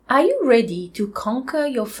Are you ready to conquer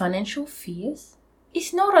your financial fears?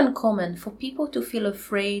 It's not uncommon for people to feel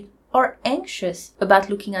afraid or anxious about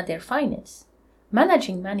looking at their finance.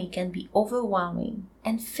 Managing money can be overwhelming,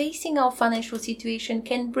 and facing our financial situation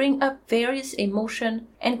can bring up various emotions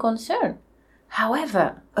and concern.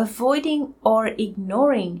 However, avoiding or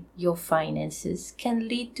ignoring your finances can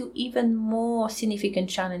lead to even more significant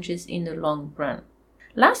challenges in the long run.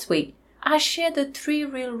 Last week, I shared the 3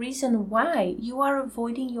 real reasons why you are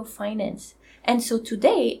avoiding your finance. And so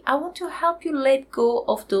today, I want to help you let go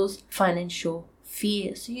of those financial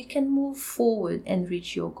fears so you can move forward and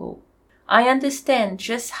reach your goal. I understand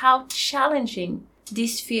just how challenging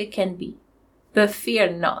this fear can be. But fear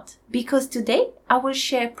not, because today I will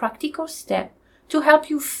share practical steps to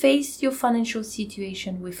help you face your financial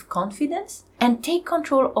situation with confidence and take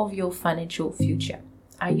control of your financial future.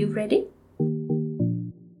 Are you ready?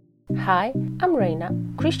 Hi, I'm Reina,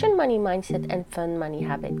 Christian money mindset and fun money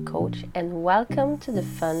habit coach, and welcome to the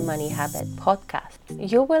Fun Money Habit podcast.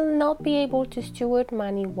 You will not be able to steward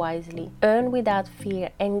money wisely, earn without fear,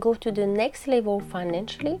 and go to the next level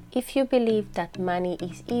financially if you believe that money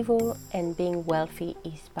is evil and being wealthy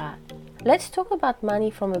is bad. Let's talk about money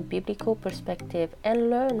from a biblical perspective and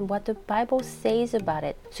learn what the Bible says about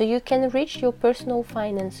it so you can reach your personal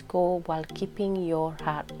finance goal while keeping your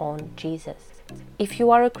heart on Jesus. If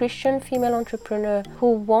you are a Christian female entrepreneur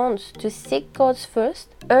who wants to seek God's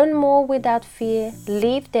first, earn more without fear,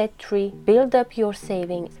 live debt-free, build up your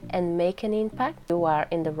savings, and make an impact, you are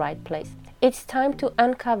in the right place. It's time to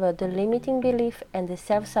uncover the limiting belief and the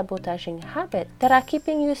self-sabotaging habit that are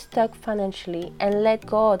keeping you stuck financially and let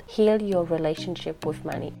God heal your relationship with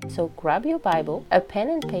money. So grab your Bible, a pen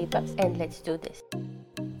and paper, and let's do this.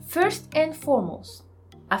 First and foremost,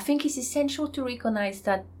 I think it's essential to recognize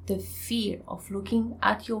that the fear of looking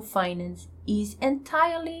at your finance is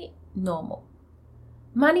entirely normal.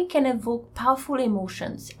 Money can evoke powerful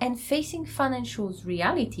emotions, and facing financial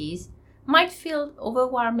realities might feel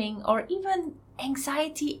overwhelming or even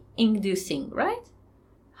anxiety-inducing, right?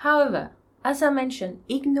 However, as I mentioned,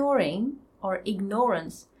 ignoring or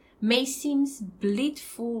ignorance may seem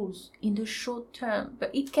blissful in the short term,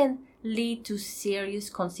 but it can lead to serious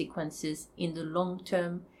consequences in the long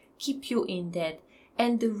term, keep you in debt,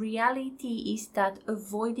 and the reality is that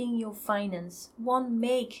avoiding your finance won't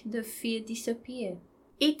make the fear disappear.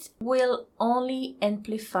 It will only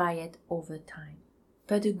amplify it over time.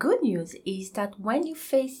 But the good news is that when you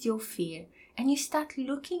face your fear and you start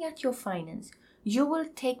looking at your finance, you will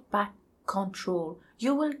take back control.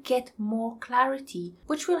 You will get more clarity,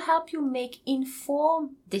 which will help you make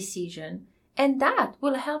informed decisions, and that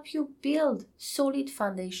will help you build solid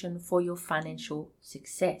foundation for your financial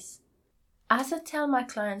success. As I tell my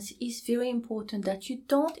clients, it's very important that you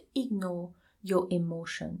don't ignore your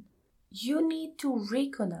emotion. You need to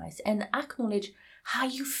recognize and acknowledge how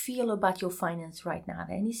you feel about your finance right now.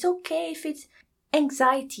 And it's okay if it's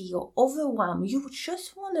anxiety or overwhelm. You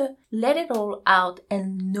just want to let it all out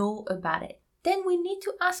and know about it. Then we need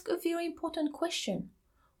to ask a very important question.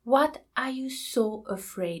 What are you so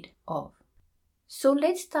afraid of? So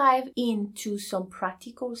let's dive into some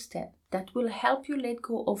practical steps that will help you let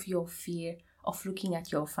go of your fear of looking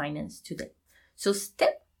at your finance today. So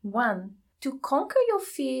step 1, to conquer your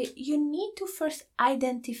fear, you need to first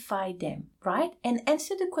identify them, right? And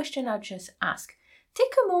answer the question I just asked.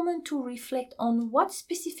 Take a moment to reflect on what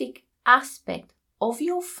specific aspect of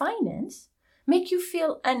your finance make you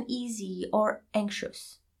feel uneasy or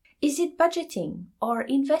anxious. Is it budgeting or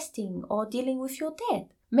investing or dealing with your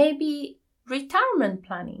debt? Maybe retirement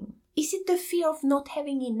planning? Is it the fear of not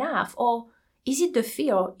having enough, or is it the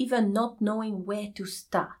fear of even not knowing where to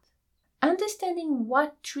start? Understanding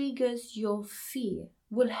what triggers your fear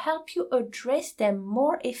will help you address them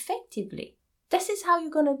more effectively. This is how you're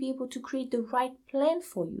going to be able to create the right plan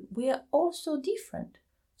for you. We are all so different.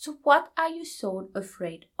 So what are you so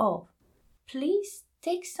afraid of? Please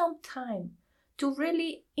take some time to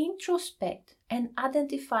really introspect and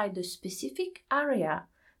identify the specific area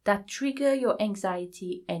that trigger your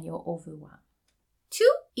anxiety and your overwhelm.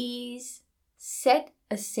 2 is set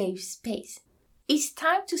a safe space. It's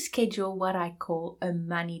time to schedule what I call a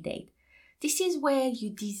money date. This is where you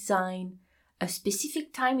design a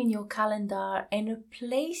specific time in your calendar and a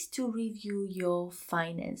place to review your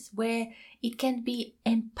finance, where it can be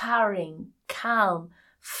empowering, calm,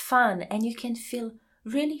 fun, and you can feel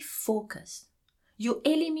really focused. You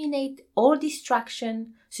eliminate all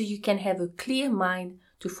distraction so you can have a clear mind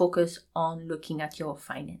to focus on looking at your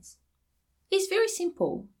finance. It's very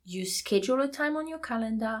simple. You schedule a time on your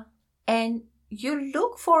calendar and you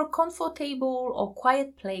look for a comfortable or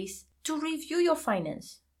quiet place to review your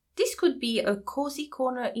finance. This could be a cozy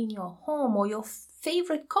corner in your home or your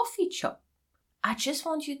favorite coffee shop. I just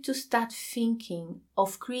want you to start thinking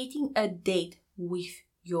of creating a date with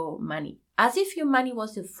your money, as if your money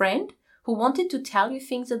was a friend who wanted to tell you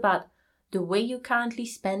things about the way you're currently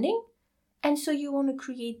spending. And so you want to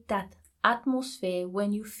create that atmosphere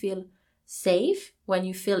when you feel safe, when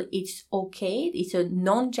you feel it's okay, it's a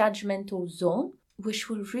non-judgmental zone, which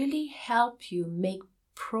will really help you make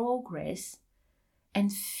progress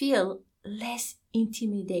and feel less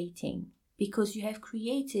intimidating, because you have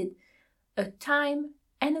created a time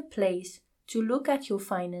and a place to look at your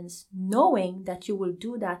finance, knowing that you will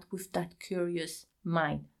do that with that curious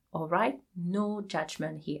mind. All right? No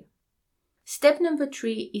judgment here. Step number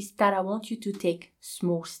 3 is that I want you to take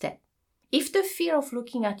small steps. If the fear of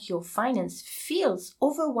looking at your finance feels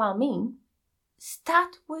overwhelming,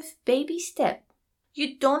 start with baby steps.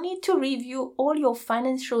 You don't need to review all your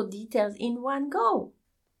financial details in one go.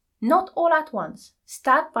 Not all at once.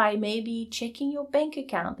 Start by maybe checking your bank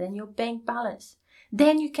account and your bank balance.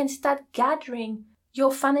 Then you can start gathering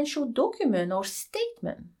your financial document or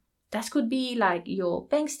statement. That could be like your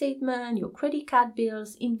bank statement, your credit card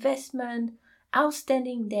bills, investment,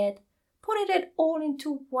 outstanding debt. Put it all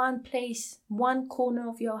into one place, one corner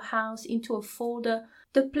of your house, into a folder,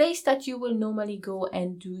 the place that you will normally go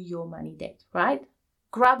and do your money debt, right?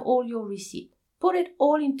 Grab all your receipts. Put it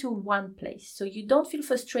all into one place so you don't feel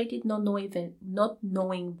frustrated not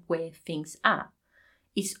knowing where things are.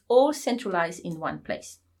 It's all centralized in one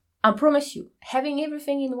place. I promise you, having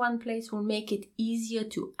everything in one place will make it easier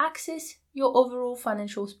to access your overall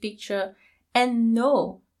financial picture and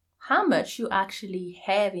know how much you actually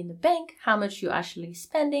have in the bank, how much you're actually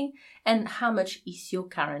spending, and how much is your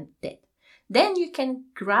current debt. Then you can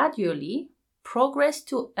gradually progress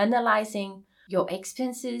to analyzing your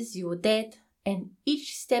expenses, your debt, and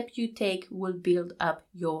each step you take will build up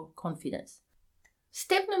your confidence.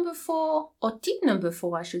 Step number 4, or tip number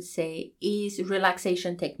 4, I should say, is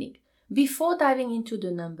relaxation technique. Before diving into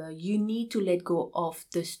the number, you need to let go of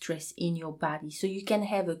the stress in your body so you can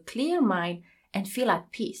have a clear mind and feel at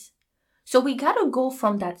peace. So we gotta go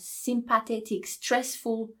from that sympathetic,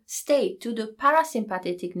 stressful state to the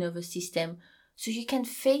parasympathetic nervous system so you can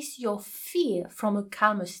face your fear from a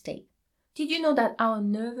calmer state. Did you know that our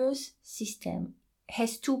nervous system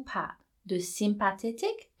has 2 parts, the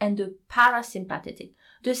sympathetic and the parasympathetic?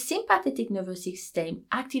 The sympathetic nervous system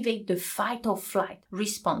activates the fight or flight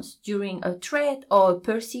response during a threat or a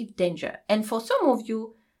perceived danger. And for some of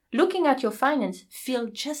you, looking at your finance feel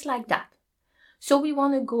just like that. So we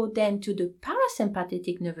want to go then to the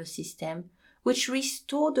parasympathetic nervous system, which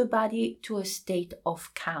restores the body to a state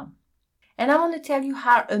of calm. And I want to tell you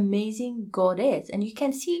how amazing God is. And you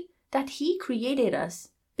can see that He created us,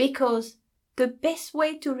 because the best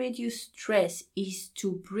way to reduce stress is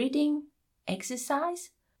to breathing, exercise,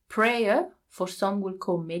 prayer, for some will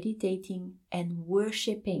call meditating, and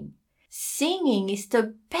worshiping. Singing is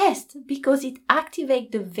the best because it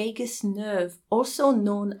activates the vagus nerve, also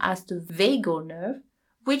known as the vagal nerve,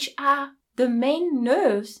 which are the main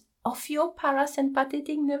nerves of your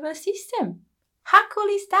parasympathetic nervous system. How cool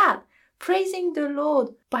is that? Praising the Lord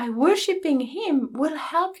by worshiping Him will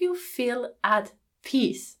help you feel at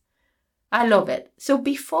peace. I love it. So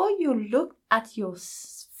before you look at your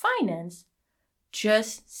finance,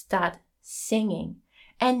 just start singing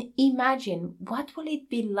and imagine what will it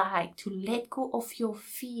be like to let go of your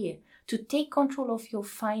fear, to take control of your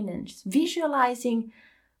finance, visualizing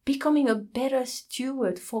becoming a better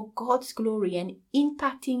steward for God's glory and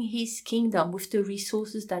impacting His kingdom with the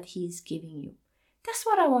resources that He is giving you. That's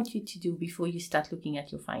what I want you to do before you start looking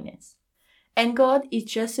at your finance. And God is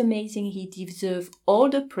just amazing. He deserves all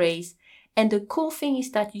the praise. And the cool thing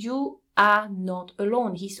is that you are not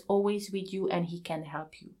alone. He's always with you and He can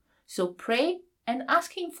help you. So pray and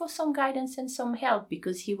ask Him for some guidance and some help,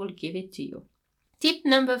 because He will give it to you. Tip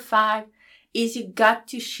number 5 is you got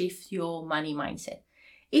to shift your money mindset.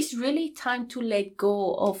 It's really time to let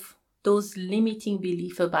go of those limiting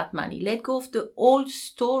beliefs about money. Let go of the old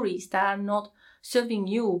stories that are not serving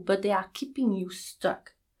you, but they are keeping you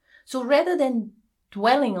stuck. So rather than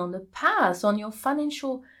dwelling on the past, on your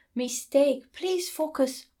financial mistake, please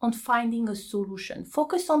focus on finding a solution.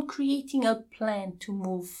 Focus on creating a plan to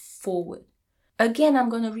move forward. Again, I'm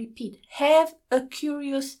going to repeat. Have a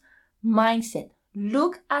curious mindset.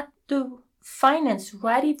 Look at the finance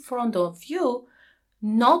right in front of you,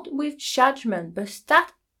 not with judgment, but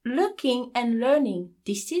start looking and learning.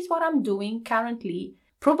 This is what I'm doing currently,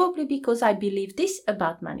 probably because I believe this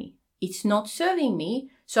about money. It's not serving me,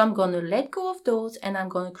 so I'm going to let go of those and I'm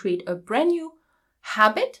going to create a brand new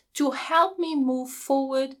habit to help me move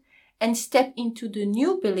forward and step into the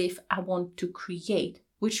new belief I want to create,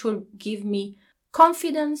 which will give me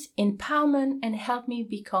confidence, empowerment, and help me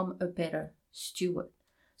become a better steward.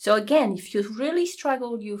 So again, if you really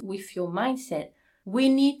struggle with your mindset, we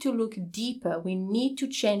need to look deeper. We need to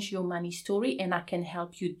change your money story, and I can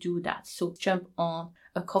help you do that. So jump on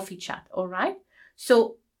a coffee chat, all right?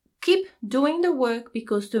 So keep doing the work,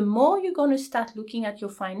 because the more you're going to start looking at your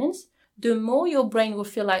finance, the more your brain will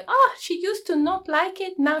feel like, she used to not like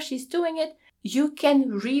it, now she's doing it. You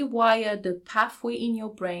can rewire the pathway in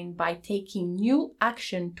your brain by taking new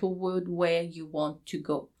action toward where you want to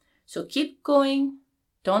go. So keep going.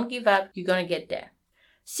 Don't give up. You're going to get there.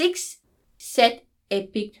 6, set a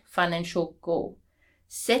big financial goal.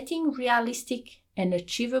 Setting realistic and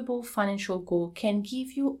achievable financial goal can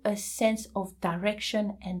give you a sense of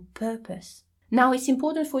direction and purpose. Now, it's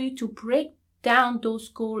important for you to break down those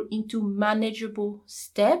goals into manageable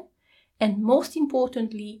steps, and most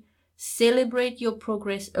importantly, celebrate your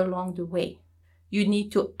progress along the way. You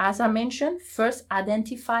need to, as I mentioned, first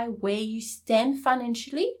identify where you stand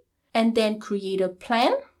financially, and then create a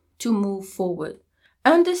plan to move forward.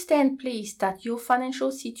 Understand, please, that your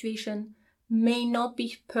financial situation may not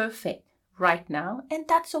be perfect right now, and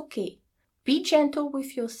that's okay. Be gentle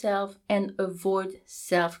with yourself and avoid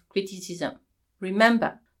self-criticism.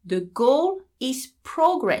 Remember, the goal is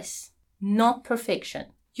progress, not perfection.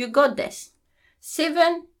 You got this.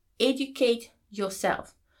 7, educate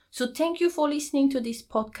yourself. So thank you for listening to this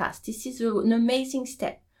podcast. This is an amazing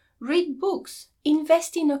step. Read books,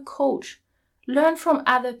 invest in a coach, learn from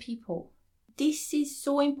other people. This is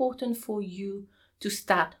so important for you to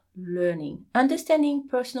start learning. Understanding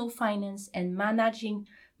personal finance and managing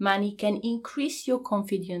money can increase your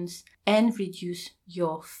confidence and reduce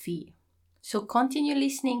your fear. So continue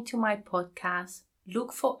listening to my podcast.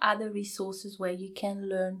 Look for other resources where you can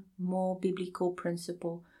learn more biblical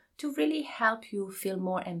principles to really help you feel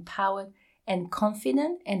more empowered and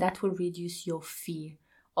confident, and that will reduce your fear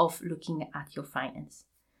of looking at your finance.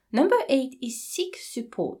 Number 8 is seek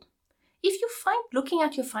support. If you find looking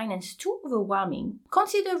at your finance too overwhelming,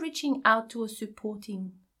 consider reaching out to a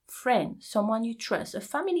supporting friend, someone you trust, a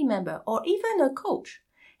family member, or even a coach.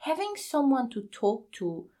 Having someone to talk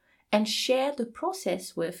to and share the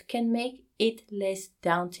process with can make it less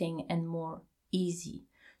daunting and more easy.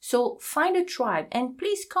 So find a tribe, and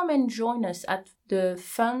please come and join us at the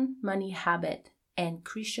Fun Money Habit and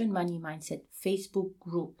Christian Money Mindset Facebook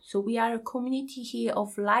group. So we are a community here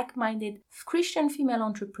of like-minded Christian female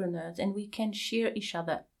entrepreneurs, and we can cheer each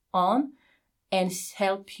other on and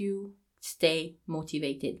help you stay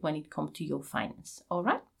motivated when it comes to your finance. All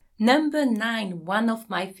right. Number 9, one of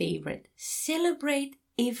my favorite. Celebrate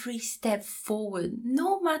every step forward,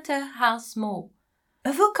 no matter how small.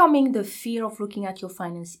 Overcoming the fear of looking at your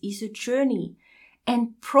finance is a journey,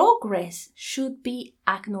 and progress should be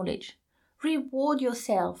acknowledged. Reward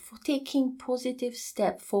yourself for taking positive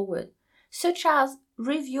steps forward, such as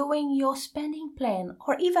reviewing your spending plan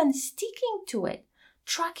or even sticking to it,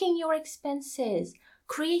 tracking your expenses,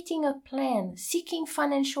 creating a plan, seeking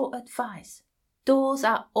financial advice. Those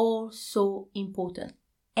are all so important,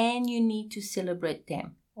 and you need to celebrate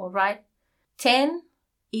them, all right? 10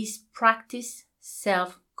 is practice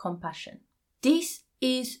self-compassion. This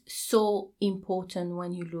is so important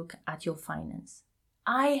when you look at your finance.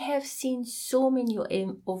 I have seen so many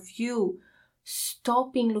of you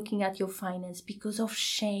stopping looking at your finance because of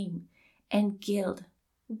shame and guilt.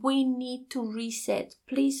 We need to reset.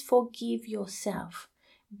 Please forgive yourself.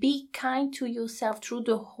 Be kind to yourself through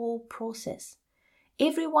the whole process.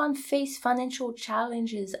 Everyone faces financial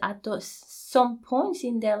challenges at some points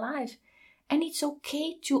in their life, and it's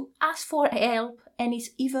okay to ask for help, and it's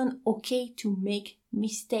even okay to make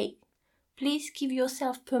mistakes. Please give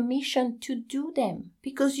yourself permission to do them,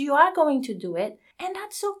 because you are going to do it, and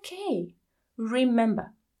that's okay.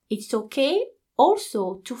 Remember, it's okay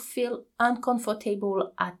also to feel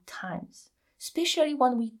uncomfortable at times, especially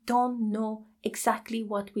when we don't know exactly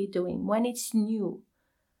what we're doing, when it's new.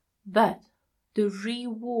 But the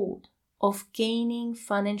reward of gaining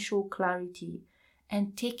financial clarity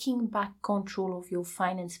and taking back control of your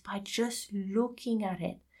finance by just looking at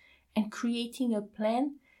it and creating a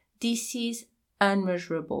plan, this is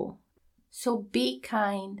unmeasurable. So be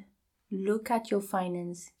kind, look at your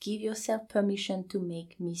finance, give yourself permission to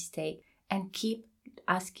make mistakes, and keep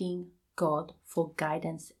asking God for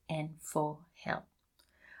guidance and for help.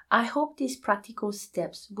 I hope these practical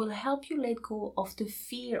steps will help you let go of the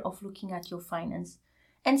fear of looking at your finance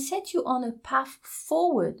and set you on a path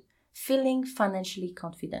forward, feeling financially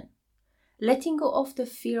confident. Letting go of the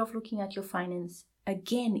fear of looking at your finance,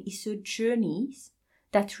 again, is a journey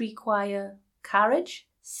that require courage,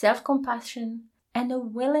 self-compassion, and a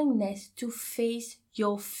willingness to face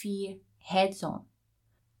your fear heads on.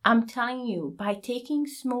 I'm telling you, by taking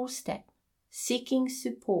small steps, seeking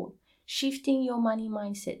support, shifting your money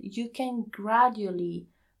mindset, you can gradually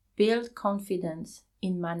build confidence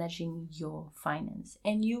in managing your finance,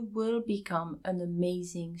 and you will become an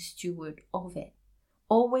amazing steward of it.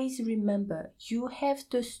 Always remember, you have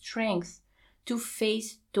the strength to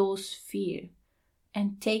face those fears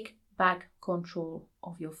and take back control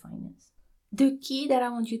of your finance. The key that I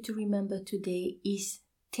want you to remember today is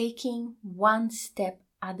taking one step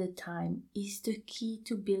at a time is the key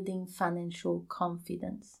to building financial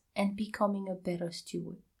confidence and becoming a better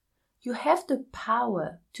steward. You have the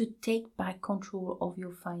power to take back control of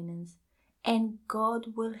your finance, and God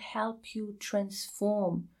will help you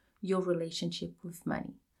transform your relationship with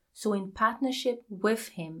money. So in partnership with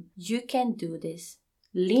Him, you can do this.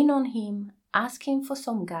 Lean on Him, ask Him for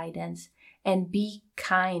some guidance, and be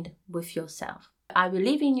kind with yourself. I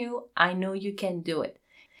believe in you. I know you can do it.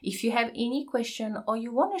 If you have any question or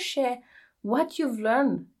you want to share what you've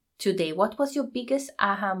learned today, what was your biggest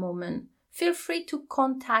aha moment, feel free to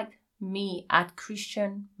contact me at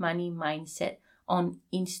Christian Money Mindset on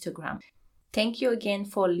Instagram. Thank you again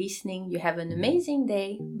for listening. You have an amazing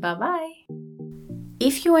day. Bye-bye.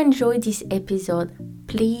 If you enjoyed this episode,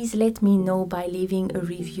 please let me know by leaving a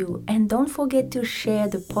review, and don't forget to share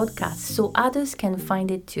the podcast so others can find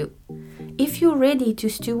it too. If you're ready to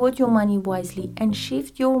steward your money wisely and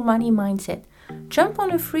shift your money mindset, jump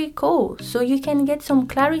on a free call so you can get some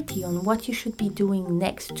clarity on what you should be doing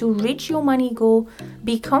next to reach your money goal,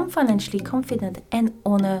 become financially confident, and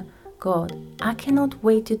honor God. I cannot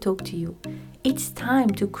wait to talk to you. It's time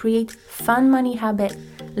to create fun money habits,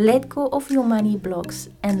 let go of your money blocks,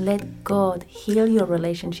 and let God heal your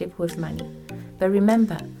relationship with money. But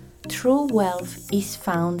remember, true wealth is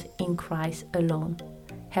found in Christ alone.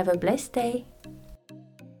 Have a blessed day.